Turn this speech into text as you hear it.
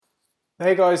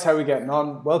Hey guys, how are we getting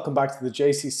on? Welcome back to the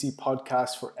JCC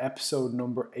podcast for episode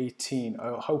number 18.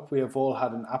 I hope we have all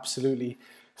had an absolutely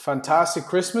fantastic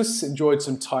Christmas, enjoyed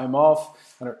some time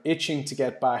off, and are itching to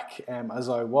get back as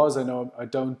I was. I know I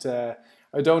don't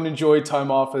enjoy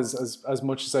time off as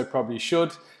much as I probably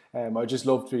should. I just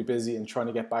love to be busy and trying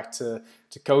to get back to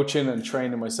coaching and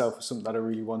training myself was something that I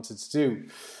really wanted to do.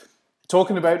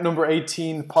 Talking about number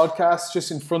 18 podcast, just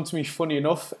in front of me, funny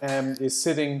enough, is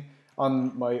sitting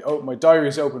on my diary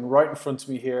is open right in front of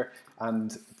me here,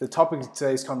 and the topic of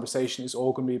today's conversation is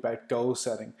all going to be about goal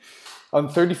setting. On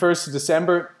 31st of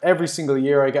December, every single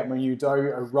year I get my new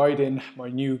diary, I write in my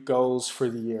new goals for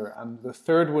the year, and the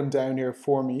third one down here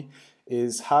for me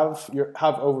is have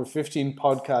over 15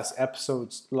 podcast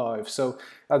episodes live. So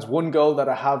that's one goal that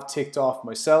I have ticked off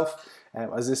myself,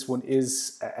 as this one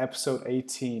is episode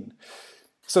 18.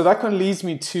 So that kind of leads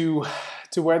me to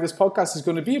where this podcast is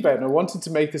going to be about. And I wanted to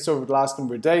make this over the last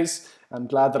number of days. I'm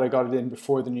glad that I got it in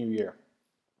before the new year.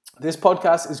 This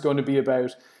podcast is going to be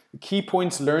about the key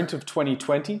points learned of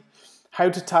 2020, how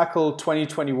to tackle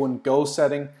 2021 goal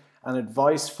setting, and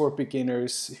advice for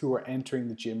beginners who are entering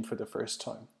the gym for the first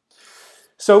time.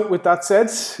 So with that said,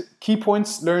 key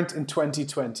points learned in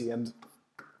 2020. And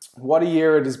what a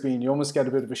year it has been. You almost get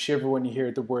a bit of a shiver when you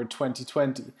hear the word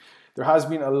 2020. There has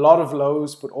been a lot of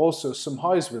lows, but also some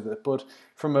highs with it. But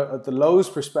from the lows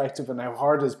perspective and how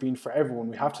hard it has been for everyone,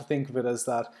 we have to think of it as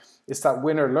that it's that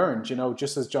win or learn,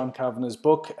 just as John Kavanagh's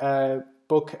book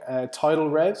title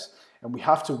read, and we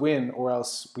have to win or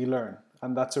else we learn.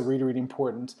 And that's a really, really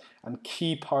important and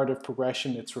key part of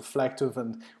progression. It's reflective,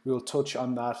 and we'll touch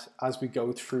on that as we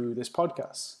go through this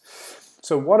podcast.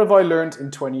 So what have I learned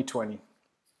in 2020?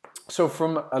 So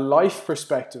from a life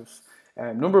perspective,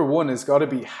 number one has got to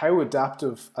be how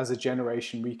adaptive as a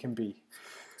generation we can be.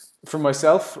 For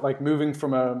myself, like moving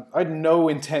from I had no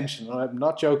intention, and I'm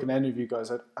not joking any of you guys,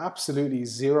 I had absolutely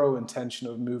zero intention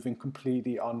of moving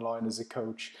completely online as a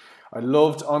coach. I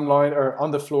loved online or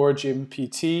on the floor gym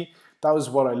PT. That was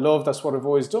what I loved. That's what I've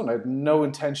always done. I had no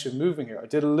intention of moving here. I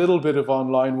did a little bit of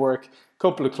online work, a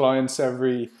couple of clients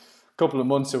every couple of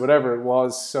months or whatever it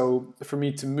was. So for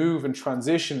me to move and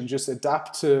transition and just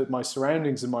adapt to my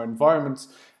surroundings and my environment,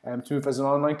 to move as an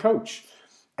online coach,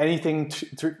 anything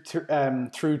through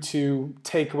to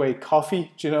takeaway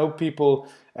coffee, people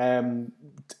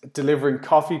delivering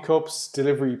coffee cups,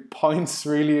 delivery pints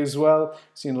really as well.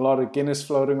 Seen a lot of Guinness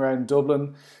floating around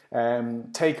Dublin.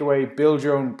 Takeaway, build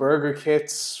your own burger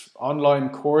kits, online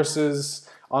courses,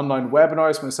 online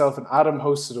webinars. Myself and Adam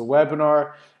hosted a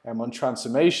webinar on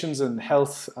transformations and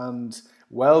health and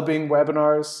well-being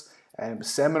webinars,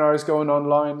 seminars going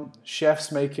online,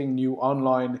 chefs making new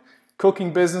online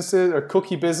cooking businesses or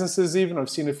cookie businesses even.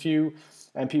 I've seen a few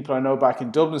people I know back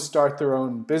in Dublin start their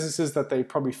own businesses that they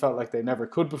probably felt like they never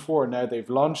could before, and now they've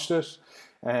launched it.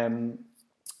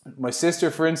 My sister,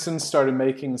 for instance, started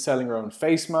making and selling her own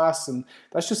face masks, and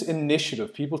that's just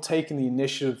initiative. People taking the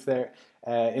initiative there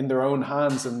in their own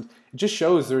hands, and it just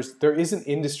shows there is an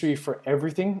industry for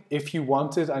everything if you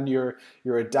want it, and you're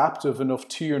adaptive enough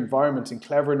to your environment and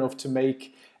clever enough to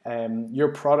make your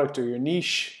product or your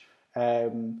niche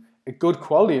a good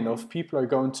quality enough. People are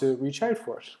going to reach out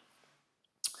for it.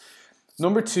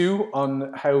 Number two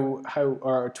on how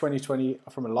our 2020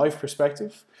 from a life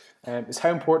perspective is how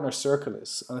important our circle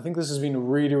is. And I think this has been a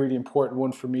really, really important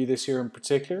one for me this year in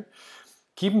particular.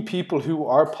 Keeping people who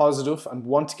are positive and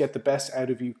want to get the best out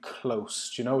of you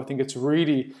close. I think it's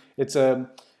a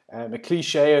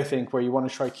cliche, I think, where you want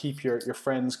to try to keep your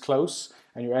friends close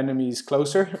and your enemies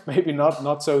closer. Maybe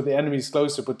not so the enemies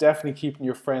closer, but definitely keeping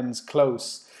your friends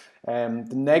close. The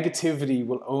negativity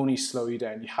will only slow you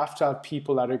down. You have to have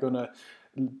people that are going to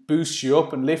boost you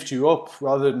up and lift you up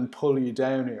rather than pull you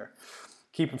down here.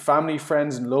 Keeping family,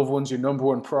 friends, and loved ones your number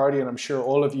one priority, and I'm sure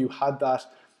all of you had that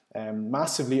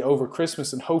massively over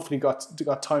Christmas, and hopefully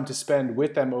got time to spend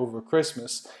with them over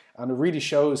Christmas. And it really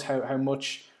shows how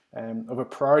much of a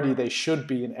priority they should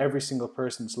be in every single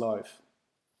person's life.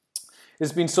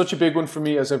 It's been such a big one for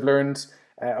me, as I've learned.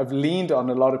 I've leaned on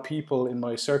a lot of people in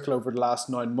my circle over the last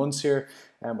 9 months here.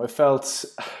 I felt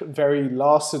very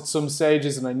lost at some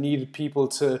stages, and I needed people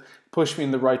to push me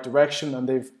in the right direction, and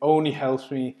they've only helped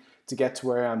me to get to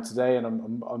where I am today, and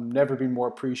I'm never been more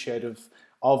appreciative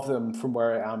of them from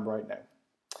where I am right now.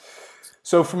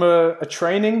 So from a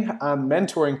training and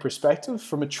mentoring perspective,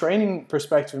 from a training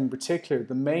perspective in particular,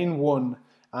 the main one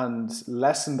and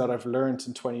lesson that I've learned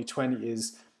in 2020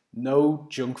 is no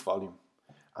junk volume.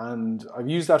 And I've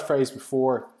used that phrase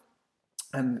before,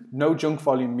 and no junk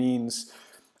volume means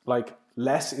like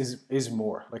less is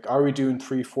more. Like, are we doing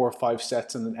 3, 4, 5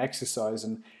 sets in an exercise?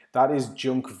 And that is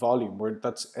junk volume, where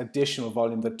that's additional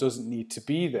volume that doesn't need to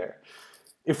be there.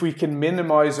 If we can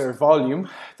minimize our volume,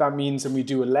 that means, and we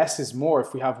do a less is more,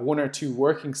 if we have 1 or 2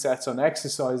 working sets on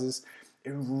exercises,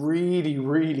 it really,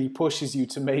 really pushes you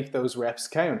to make those reps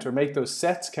count or make those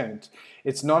sets count.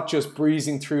 It's not just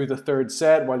breezing through the third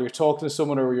set while you're talking to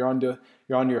someone or you're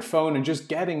on your phone and just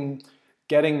getting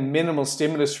minimal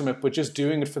stimulus from it, but just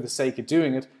doing it for the sake of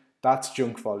doing it. That's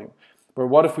junk volume. But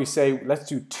what if we say, let's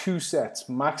do 2 sets,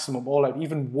 maximum all out,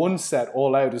 even 1 set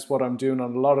all out is what I'm doing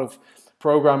on a lot of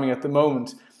programming at the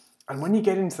moment. And when you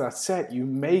get into that set, you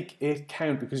make it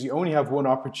count because you only have one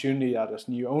opportunity at it,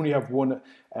 and you only have one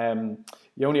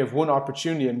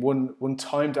opportunity and one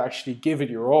time to actually give it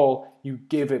your all. You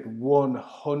give it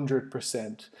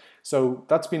 100%. So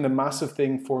that's been the massive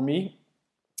thing for me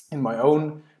in my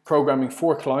own programming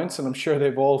for clients, and I'm sure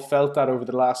they've all felt that over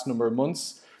the last number of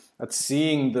months, at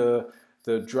seeing the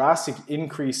drastic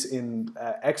increase in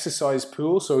exercise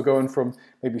pool. So going from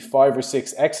maybe 5 or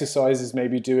 6 exercises,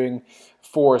 maybe doing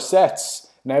 4 sets.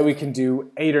 Now we can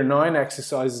do 8 or 9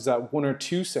 exercises at 1 or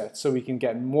 2 sets. So we can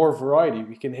get more variety.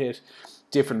 We can hit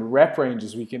different rep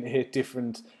ranges. We can hit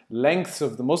different lengths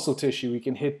of the muscle tissue. We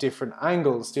can hit different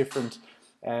angles, different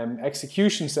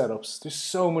execution setups. There's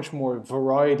so much more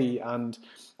variety and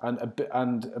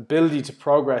ability to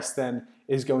progress then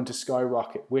is going to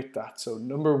skyrocket with that. So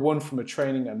number 1 from a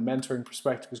training and mentoring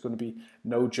perspective is going to be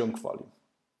no junk volume.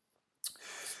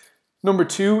 Number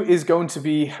 2 is going to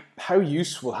be how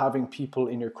useful having people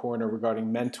in your corner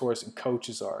regarding mentors and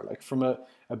coaches are. Like from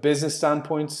a business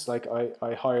standpoint, like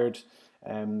I hired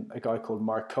a guy called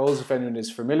Mark Coles, if anyone is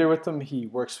familiar with him. He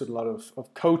works with a lot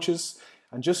of coaches.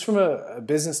 And just from a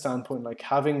business standpoint, like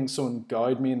having someone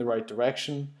guide me in the right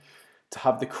direction, to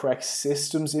have the correct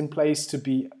systems in place to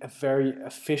be very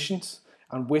efficient,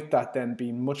 and with that then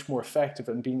being much more effective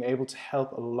and being able to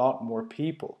help a lot more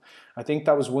people. I think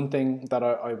that was one thing that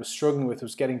I was struggling with,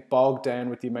 was getting bogged down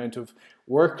with the amount of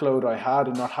workload I had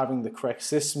and not having the correct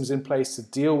systems in place to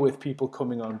deal with people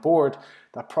coming on board.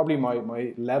 That probably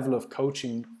my level of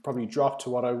coaching probably dropped to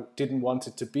what I didn't want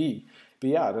it to be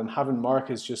at. And having Mark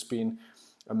has just been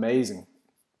amazing.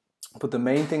 But the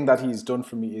main thing that he's done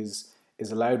for me is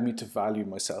allowed me to value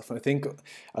myself. And I think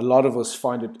a lot of us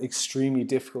find it extremely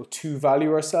difficult to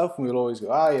value ourselves, and we'll always go,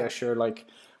 yeah, sure, like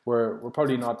we're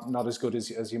probably not as good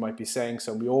as you might be saying.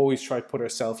 So we always try to put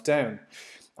ourselves down.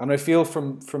 And I feel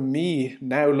from me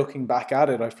now, looking back at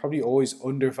it, I've probably always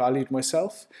undervalued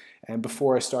myself. And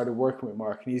before I started working with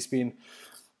Mark, and he's been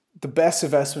the best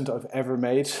investment I've ever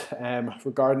made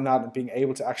regarding that, and being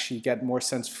able to actually get more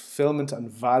sense of fulfillment and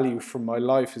value from my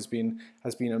life has been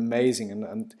amazing,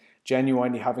 and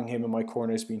genuinely having him in my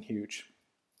corner has been huge.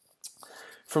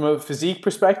 From a physique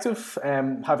perspective,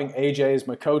 having AJ as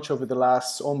my coach over the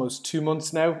last almost 2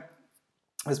 months now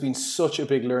has been such a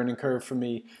big learning curve for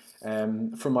me,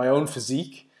 from my own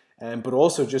physique, but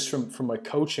also just from my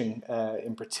coaching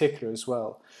in particular as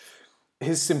well.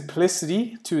 His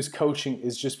simplicity to his coaching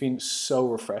is just been so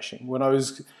refreshing.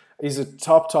 He's a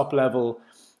top level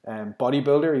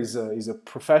bodybuilder. He's a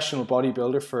professional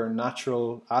bodybuilder for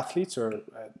natural athletes, or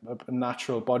a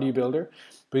natural bodybuilder,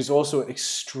 but he's also an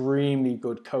extremely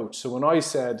good coach. So when I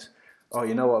said, oh,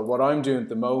 you know what I'm doing at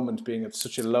the moment, being at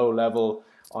such a low level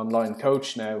online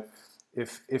coach now,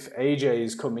 if AJ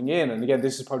is coming in, and again,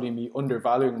 this is probably me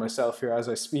undervaluing myself here as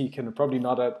I speak, and I'm probably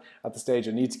not at the stage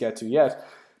I need to get to yet.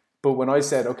 But when I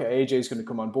said, okay, AJ is going to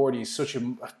come on board, he's such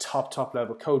a top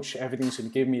level coach. Everything's going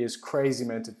to give me his crazy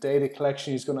amount of data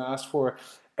collection he's going to ask for.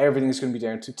 Everything's going to be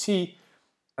down to T.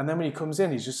 And then when he comes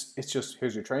in, it's just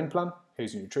here's your training plan,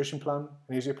 here's your nutrition plan, and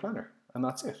here's your planner. And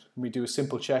that's it. And we do a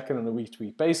simple check-in on a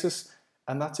week-to-week basis,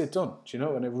 and that's it done. Do you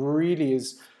know? And it really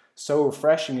is so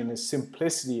refreshing in its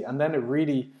simplicity. And then it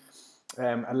really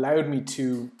allowed me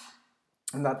to,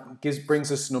 and that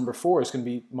brings us to number 4. It's going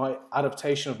to be my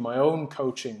adaptation of my own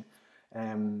coaching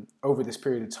over this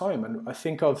period of time. And I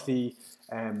think of the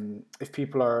if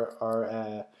people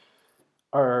or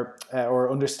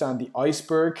understand the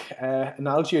iceberg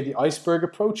analogy, or the iceberg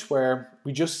approach, where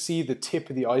we just see the tip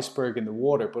of the iceberg in the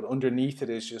water, but underneath it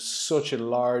is just such a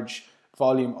large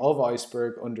volume of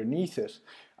iceberg underneath it.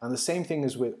 And the same thing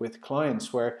is with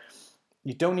clients, where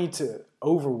you don't need to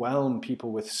overwhelm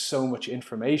people with so much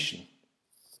information.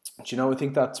 But, you know, I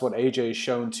think that's what AJ has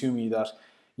shown to me, that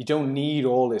you don't need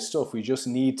all this stuff. We just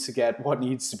need to get what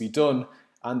needs to be done,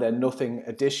 and then nothing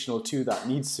additional to that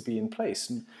needs to be in place.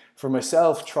 And for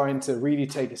myself, trying to really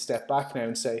take a step back now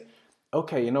and say,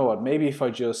 okay, you know what, maybe if I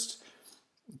just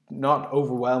not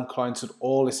overwhelm clients with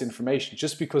all this information,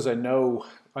 just because I know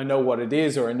what it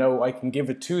is, or I know I can give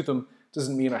it to them,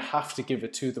 Doesn't mean I have to give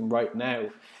it to them right now.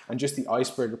 And just the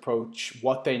iceberg approach,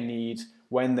 what they need,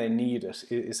 when they need it,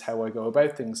 is how I go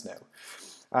about things now.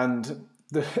 And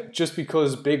just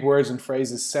because big words and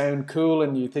phrases sound cool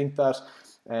and you think that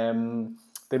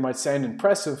they might sound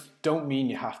impressive, don't mean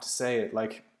you have to say it.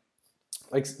 Like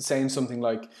saying something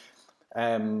like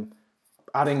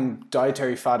adding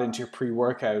dietary fat into your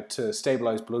pre-workout to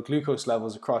stabilize blood glucose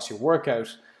levels across your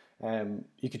workout.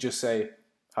 You could just say,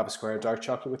 have a square of dark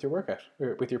chocolate with your workout,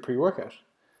 or with your pre-workout.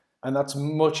 And that's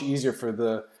much easier for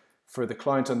the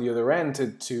client on the other end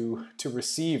to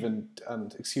receive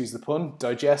and excuse the pun,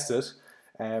 digest it,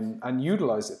 and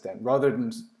utilize it then, rather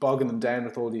than bogging them down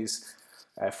with all these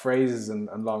phrases and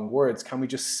long words. Can we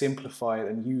just simplify it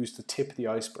and use the tip of the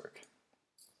iceberg?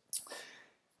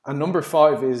 And number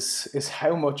 5 is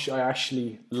how much I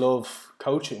actually love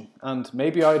coaching. And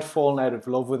maybe I'd fallen out of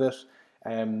love with it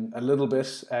a little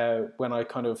bit when I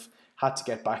kind of had to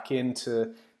get back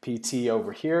into PT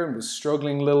over here and was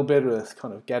struggling a little bit with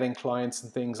kind of getting clients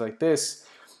and things like this,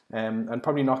 and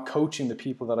probably not coaching the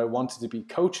people that I wanted to be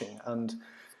coaching. And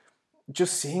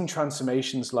just seeing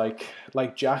transformations like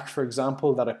Jack, for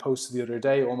example, that I posted the other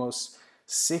day, almost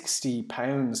 60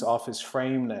 pounds off his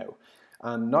frame now.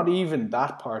 And not even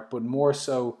that part, but more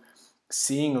so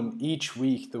seeing him each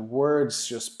week, the words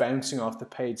just bouncing off the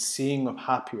page, seeing him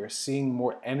happier, seeing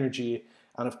more energy,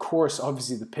 and of course,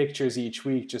 obviously the pictures each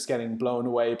week just getting blown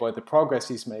away by the progress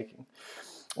he's making.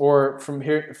 Or from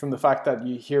the fact that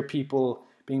you hear people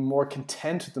being more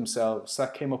content with themselves.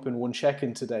 That came up in one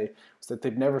check-in today, was that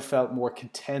they've never felt more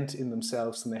content in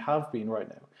themselves than they have been right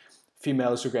now.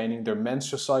 Females regaining their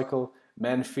menstrual cycle,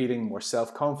 men feeling more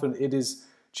self-confident. It is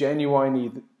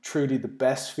genuinely, truly the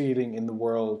best feeling in the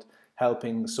world,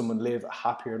 helping someone live a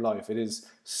happier life. It is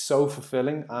so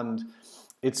fulfilling, and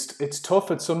it's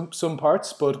tough at some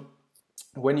parts, but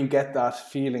when you get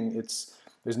that feeling,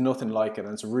 there's nothing like it,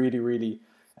 and it's really, really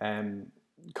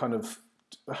kind of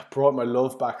brought my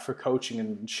love back for coaching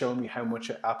and shown me how much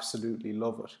I absolutely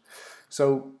love it.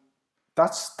 So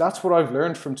that's what I've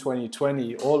learned from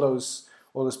 2020. All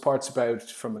those parts about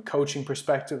from a coaching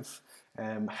perspective.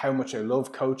 How much I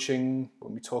love coaching,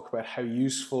 when we talk about how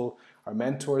useful our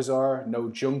mentors are, no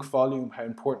junk volume, how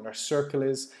important our circle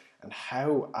is, and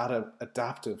how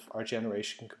adaptive our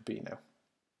generation could be now.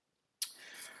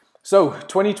 So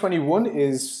 2021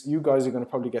 is, you guys are going to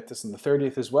probably get this on the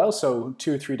 30th as well, so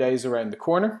 2 or 3 days around the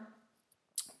corner.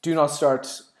 Do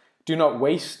not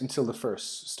wait until the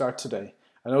 1st, start today.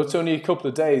 I know it's only a couple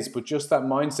of days, but just that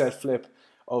mindset flip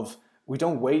of, we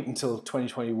don't wait until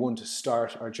 2021 to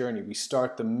start our journey. We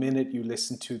start the minute you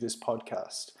listen to this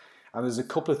podcast. And there's a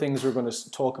couple of things we're going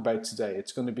to talk about today.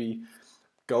 It's going to be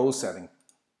goal setting.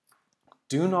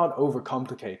 Do not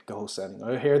overcomplicate goal setting.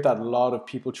 I hear that a lot of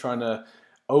people trying to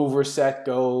overset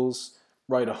goals,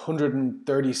 write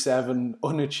 137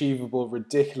 unachievable,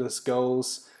 ridiculous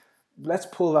goals. Let's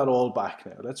pull that all back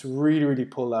now. Let's really, really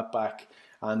pull that back.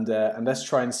 And let's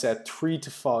try and set 3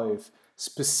 to 5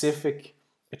 specific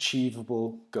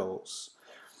achievable goals.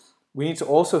 We need to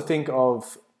also think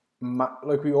of,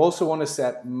 we also want to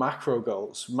set macro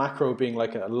goals, macro being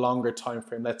like a longer time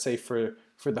frame, let's say for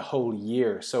the whole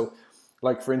year. So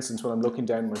like, for instance, when I'm looking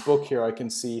down my book here, I can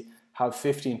see have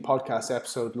 15 podcast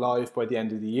episodes live by the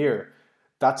end of the year.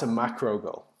 That's a macro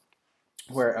goal.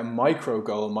 Where a micro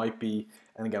goal might be,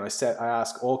 and again, I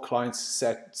ask all clients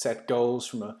to set goals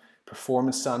from a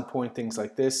performance standpoint, things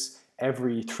like this,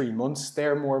 every 3 months.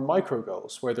 They're more micro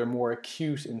goals, where they're more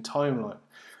acute in timeline.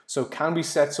 So can we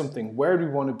set something, where do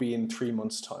we want to be in 3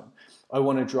 months' time? I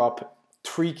want to drop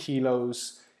 3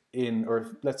 kilos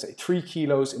or let's say 3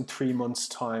 kilos in 3 months'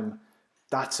 time.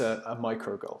 That's a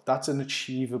micro goal. That's an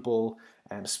achievable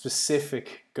and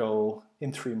specific goal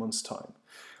in 3 months' time.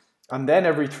 And then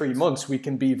every 3 months, we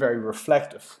can be very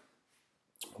reflective.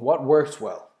 What worked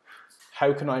well?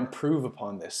 How can I improve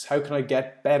upon this? How can I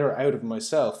get better out of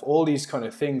myself? All these kind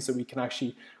of things that we can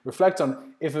actually reflect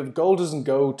on. If a goal doesn't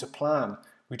go to plan,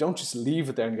 we don't just leave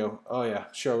it there and go, oh yeah,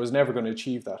 sure, I was never going to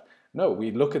achieve that. No,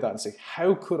 we look at that and say,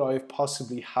 how could I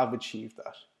possibly have achieved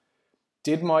that?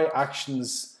 Did my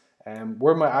actions,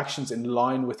 were my actions in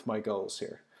line with my goals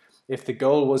here? If the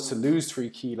goal was to lose 3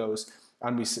 kilos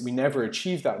and we never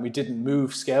achieved that, and we didn't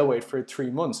move scale weight for 3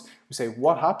 months, we say,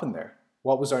 what happened there?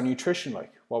 What was our nutrition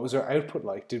like? What was our output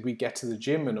like? Did we get to the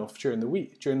gym enough during the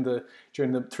week, during the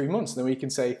 3 months? And then we can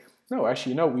say, no,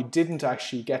 actually, no, we didn't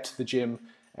actually get to the gym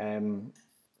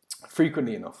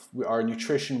frequently enough. Our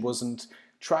nutrition wasn't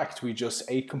tracked. We just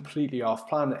ate completely off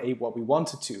plan and ate what we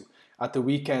wanted to. At the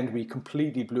weekend, we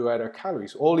completely blew out our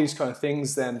calories. All these kind of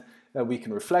things then that we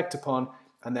can reflect upon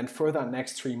And then for that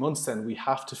next 3 months, then we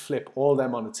have to flip all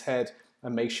them on its head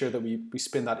and make sure that we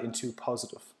spin that into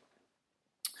positive.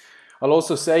 I'll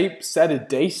also say set a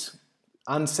date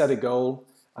and set a goal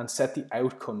and set the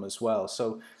outcome as well.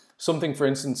 So something, for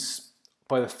instance,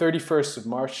 by the 31st of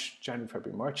March, January,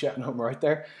 February, March, yeah, no, I'm right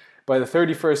there. By the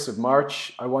 31st of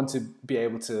March, I want to be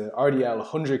able to RDL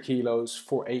 100 kilos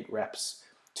for 8 reps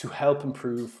to help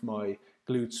improve my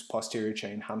glutes, posterior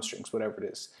chain, hamstrings, whatever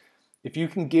it is. If you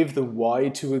can give the why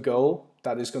to a goal,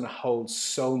 that is going to hold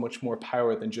so much more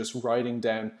power than just writing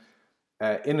down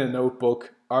in a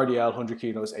notebook, RDL 100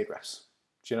 kilos, 8 reps.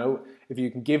 Do you know, if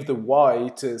you can give the why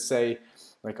to say,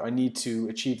 like, I need to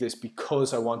achieve this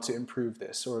because I want to improve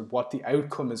this, or what the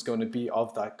outcome is going to be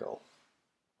of that goal.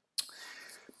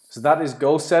 So that is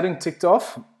goal setting ticked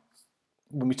off.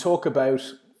 When we talk about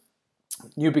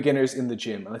new beginners in the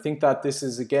gym, and I think that this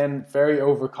is, again, very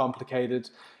overcomplicated,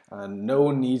 and no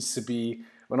one needs to be,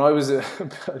 when I was I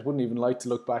wouldn't even like to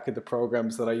look back at the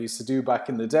programs that I used to do back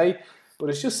in the day, but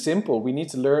it's just simple. We need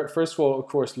to learn, first of all, of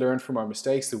course, learn from our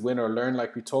mistakes, to win or learn,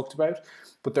 like we talked about,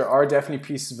 but there are definitely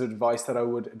pieces of advice that I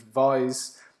would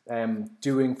advise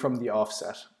doing from the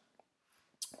offset.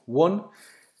 1,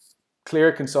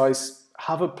 clear, concise,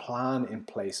 have a plan in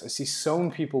place. I see so many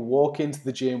people walk into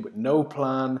the gym with no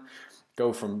plan,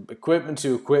 go from equipment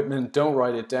to equipment, don't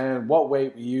write it down, what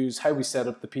weight we use, how we set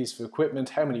up the piece of equipment,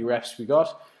 how many reps we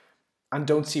got, and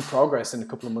don't see progress in a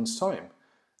couple of months' time.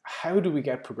 How do we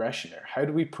get progression there? How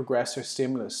do we progress our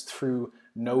stimulus through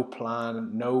no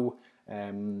plan, no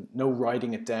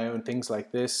writing it down, things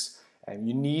like this?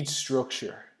 You need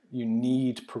structure. You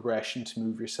need progression to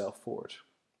move yourself forward.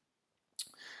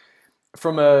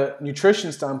 From a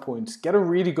nutrition standpoint, get a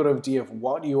really good idea of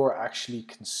what you're actually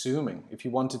consuming. If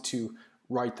you wanted to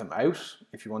write them out,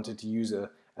 if you wanted to use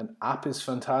an app is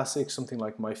fantastic. Something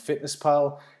like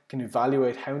MyFitnessPal can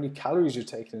evaluate how many calories you're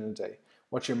taking in a day,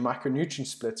 what your macronutrient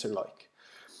splits are like.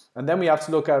 And then we have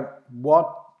to look at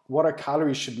what our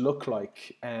calories should look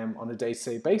like on a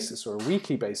day-to-day basis, or a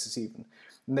weekly basis even.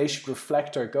 And they should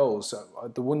reflect our goals.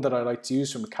 The one that I like to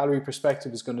use from a calorie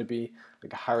perspective is going to be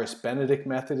like a Harris-Benedict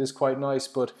method is quite nice,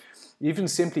 but even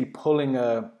simply pulling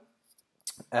a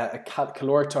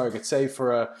caloric target, say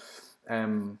for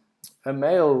a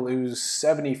male who's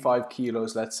 75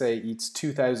 kilos, let's say, eats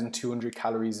 2,200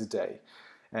 calories a day.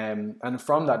 And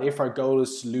from that, if our goal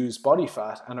is to lose body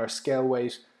fat and our scale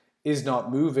weight is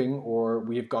not moving, or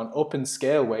we have gone up in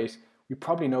scale weight, we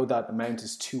probably know that amount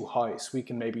is too high. So we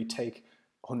can maybe take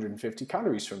 150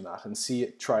 calories from that and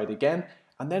try it again.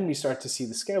 And then we start to see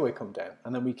the scale weight come down,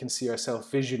 and then we can see ourselves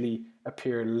visually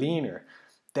appear leaner.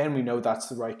 Then we know that's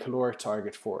the right caloric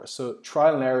target for us. So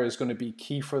trial and error is going to be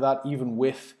key for that, even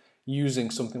with using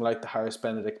something like the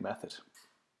Harris-Benedict method.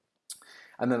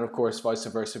 And then, of course, vice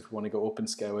versa if we want to go up in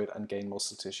scale weight and gain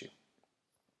muscle tissue.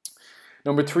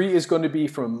 Number 3 is going to be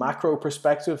from a macro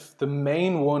perspective. The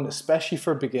main one, especially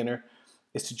for a beginner,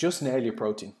 is to just nail your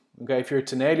protein. Okay, if you're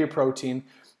to nail your protein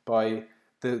by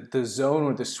the zone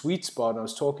or the sweet spot, I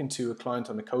was talking to a client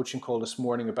on the coaching call this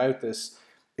morning about this,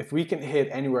 if we can hit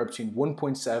anywhere between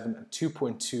 1.7 and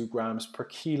 2.2 grams per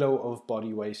kilo of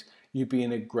body weight, you'd be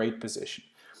in a great position.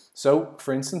 So,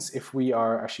 for instance, if we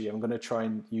are, actually, I'm going to try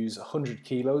and use 100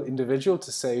 kilo individual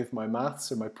to save my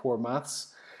maths or my poor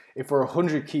maths. If we're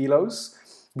 100 kilos,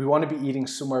 we want to be eating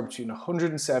somewhere between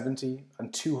 170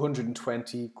 and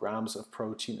 220 grams of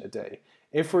protein a day.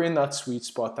 If we're in that sweet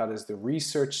spot, that is the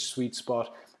research sweet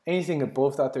spot. Anything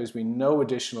above that, there's been no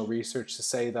additional research to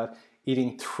say that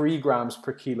eating 3 grams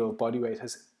per kilo of body weight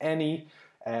has any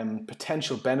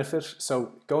potential benefit.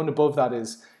 So going above that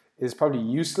is probably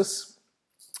useless.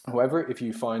 However, if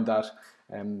you find that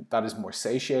that is more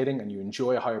satiating and you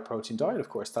enjoy a higher protein diet, of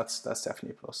course, that's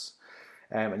definitely a plus.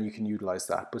 And you can utilize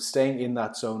that. But staying in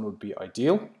that zone would be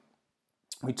ideal.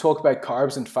 We talk about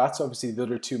carbs and fats, obviously the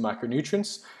other 2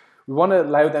 macronutrients. We want to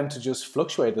allow them to just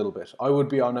fluctuate a little bit. I would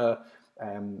be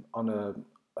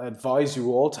advise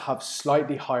you all to have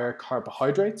slightly higher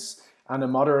carbohydrates and a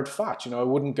moderate fat. I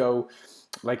wouldn't go,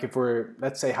 like, if we're,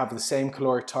 let's say, have the same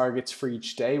caloric targets for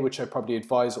each day, which I probably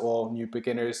advise all new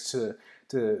beginners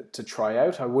to try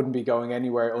out. I wouldn't be going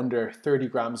anywhere under 30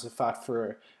 grams of fat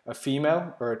for a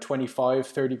female, or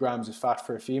 30 grams of fat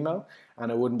for a female,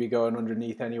 and I wouldn't be going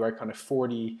underneath anywhere kind of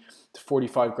 40 to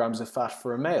 45 grams of fat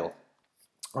for a male.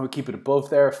 I would keep it above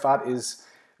there. Fat is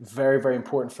very, very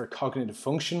important for cognitive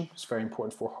function. It's very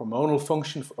important for hormonal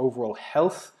function, for overall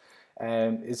health.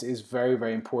 Is very,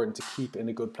 very important to keep in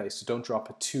a good place. So don't drop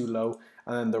it too low.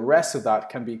 And then the rest of that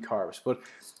can be carbs. But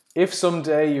if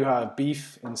someday you have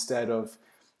beef instead of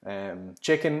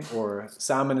chicken, or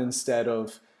salmon instead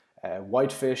of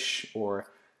whitefish, or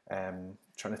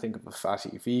trying to think of a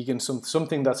fatty vegan,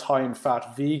 something that's high in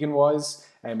fat vegan wise,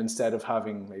 instead of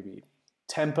having maybe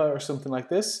tempeh or something like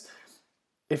this.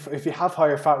 If you have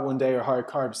higher fat one day or higher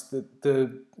carbs,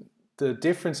 the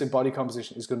difference in body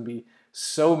composition is going to be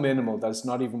so minimal that it's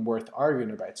not even worth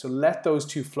arguing about. So let those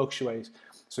two fluctuate.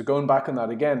 So going back on that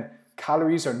again,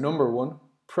 calories are number one,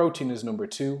 protein is number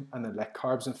two, and then let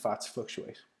carbs and fats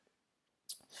fluctuate.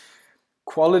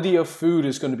 Quality of food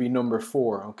is going to be number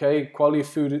four, okay? Quality of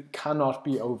food cannot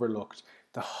be overlooked.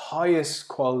 The highest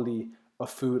quality of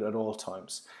food at all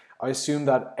times. I assume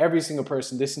that every single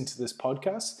person listening to this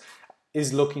podcast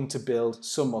is looking to build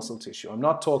some muscle tissue. I'm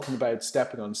not talking about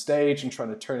stepping on stage and trying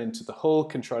to turn into the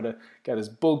Hulk and try to get as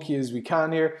bulky as we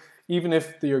can here. Even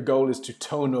if your goal is to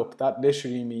tone up, that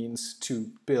literally means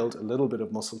to build a little bit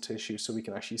of muscle tissue so we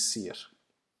can actually see it.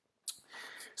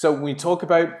 So when we talk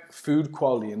about food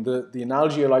quality, and the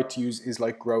analogy I like to use is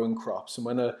like growing crops. And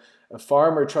when a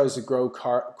farmer tries to grow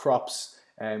crops,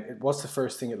 what's the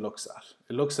first thing it looks at?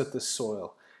 It looks at the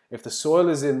soil. If the soil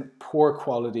is in poor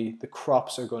quality, the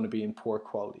crops are going to be in poor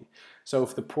quality. So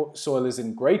if the soil is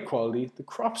in great quality, the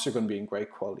crops are going to be in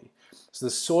great quality. So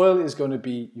the soil is going to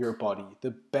be your body.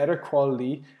 The better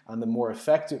quality and the more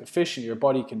efficient your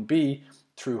body can be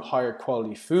through higher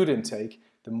quality food intake,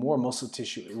 the more muscle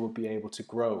tissue it will be able to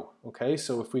grow. Okay,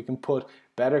 so if we can put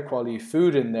better quality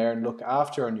food in there and look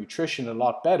after our nutrition a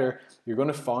lot better, you're going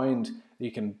to find that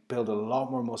you can build a lot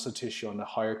more muscle tissue on a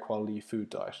higher quality food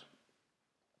diet.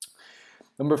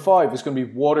 Number 5 is going to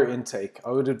be water intake.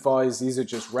 I would advise, these are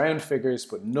just round figures,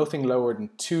 but nothing lower than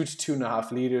 2 to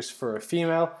 2.5 liters for a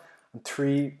female and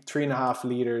 3.5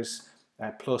 liters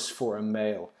plus for a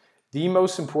male. The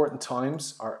most important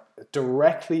times are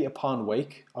directly upon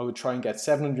wake. I would try and get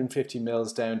 750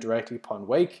 mils down directly upon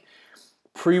wake.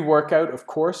 Pre-workout, of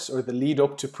course, or the lead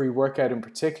up to pre-workout in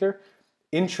particular.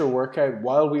 Intra-workout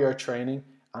while we are training,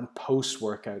 and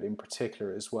post-workout in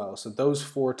particular as well. So those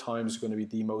 4 times are going to be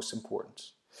the most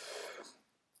important.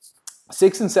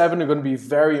 6 and 7 are going to be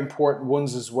very important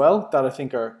ones as well that I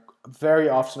think are very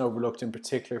often overlooked, in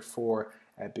particular for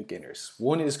beginners.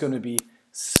 One is going to be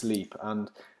sleep, and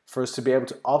for us to be able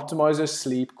to optimize our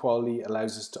sleep quality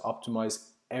allows us to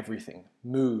optimize everything: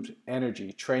 mood,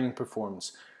 energy, training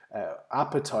performance,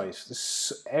 appetite.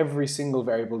 Every single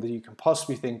variable that you can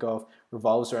possibly think of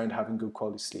revolves around having good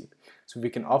quality sleep. So if we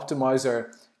can optimize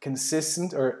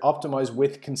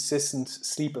with consistent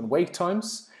sleep and wake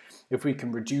times, if we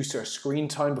can reduce our screen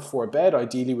time before bed,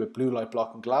 ideally with blue light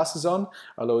blocking glasses on.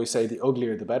 I'll always say the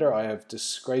uglier the better. I have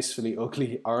disgracefully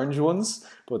ugly orange ones,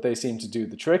 but they seem to do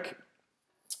the trick.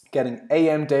 Getting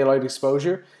AM daylight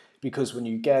exposure, because when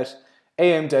you get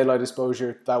AM daylight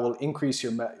exposure, that will increase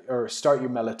start your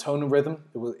melatonin rhythm.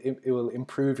 It will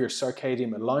improve your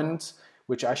circadian alignment,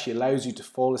 which actually allows you to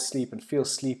fall asleep and feel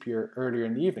sleepier earlier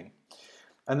in the evening.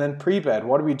 And then pre-bed,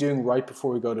 what are we doing right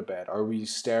before we go to bed? Are we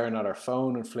staring at our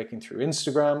phone and flicking through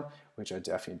Instagram, which I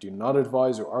definitely do not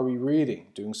advise, or are we reading,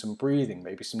 doing some breathing,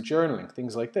 maybe some journaling,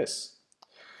 things like this?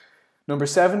 Number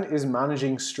 7 is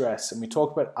managing stress, and we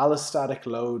talk about allostatic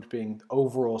load being the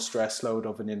overall stress load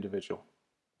of an individual.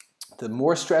 The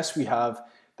more stress we have,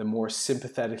 the more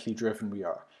sympathetically driven we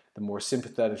are. The more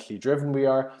sympathetically driven we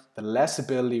are, the less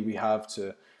ability we have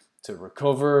to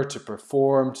recover, to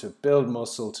perform, to build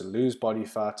muscle, to lose body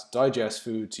fat, to digest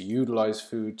food, to utilize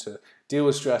food, to deal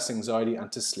with stress, anxiety,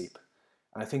 and to sleep.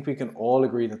 And I think we can all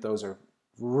agree that those are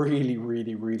really,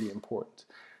 really, really important.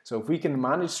 So if we can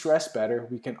manage stress better,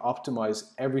 we can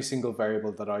optimize every single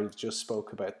variable that I just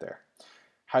spoke about there.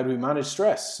 How do we manage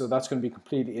stress? So that's going to be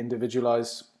completely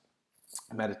individualized.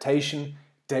 Meditation,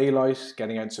 daylight,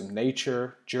 getting out some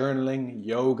nature, journaling,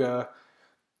 yoga.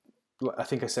 I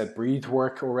think I said breathe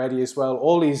work already as well.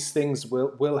 All these things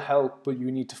will help, but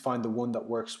you need to find the one that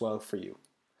works well for you.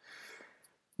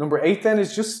 Number 8 then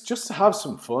is just to have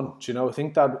some fun. I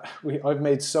think that I've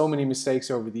made so many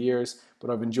mistakes over the years, but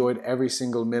I've enjoyed every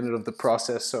single minute of the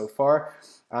process so far.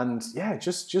 And yeah,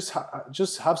 just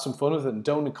have some fun with it, and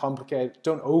don't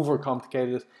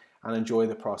overcomplicate it, and enjoy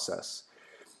the process.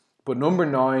 But number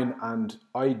 9, and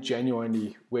I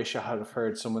genuinely wish I had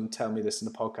heard someone tell me this in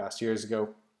the podcast years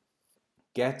ago,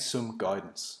 get some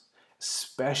guidance,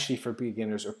 especially for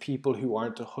beginners or people who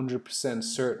aren't 100%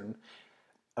 certain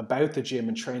about the gym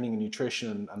and training and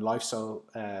nutrition and lifestyle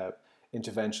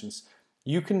interventions.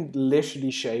 You can literally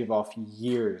shave off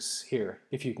years here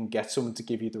if you can get someone to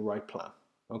give you the right plan.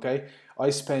 Okay,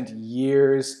 I spent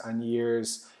years and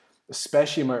years,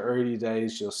 especially in my early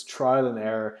days, just trial and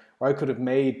error, where I could have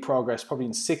made progress probably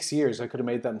in 6 years. I could have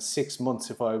made that in 6 months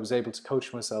if I was able to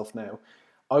coach myself now.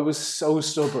 I was so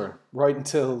stubborn right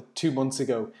until 2 months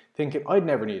ago, thinking I'd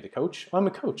never need a coach. I'm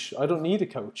a coach. I don't need a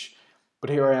coach. But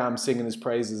here I am singing his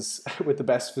praises with the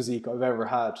best physique I've ever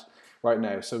had right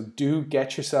now. So do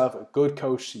get yourself a good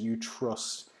coach that you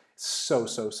trust. It's so,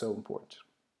 so, so important.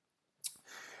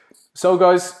 So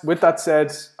guys, with that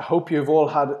said, I hope you've all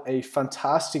had a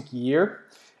fantastic year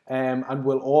and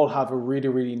we'll all have a really,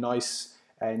 really nice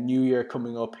new year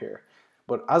coming up here.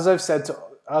 But as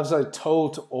I've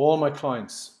told to all my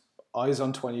clients, eyes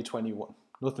on 2021,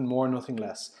 nothing more, nothing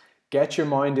less. Get your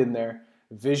mind in there,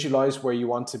 visualize where you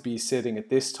want to be sitting at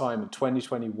this time in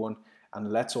 2021,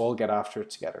 and let's all get after it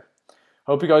together.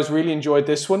 Hope you guys really enjoyed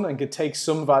this one and could take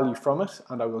some value from it,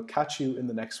 and I will catch you in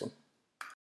the next one.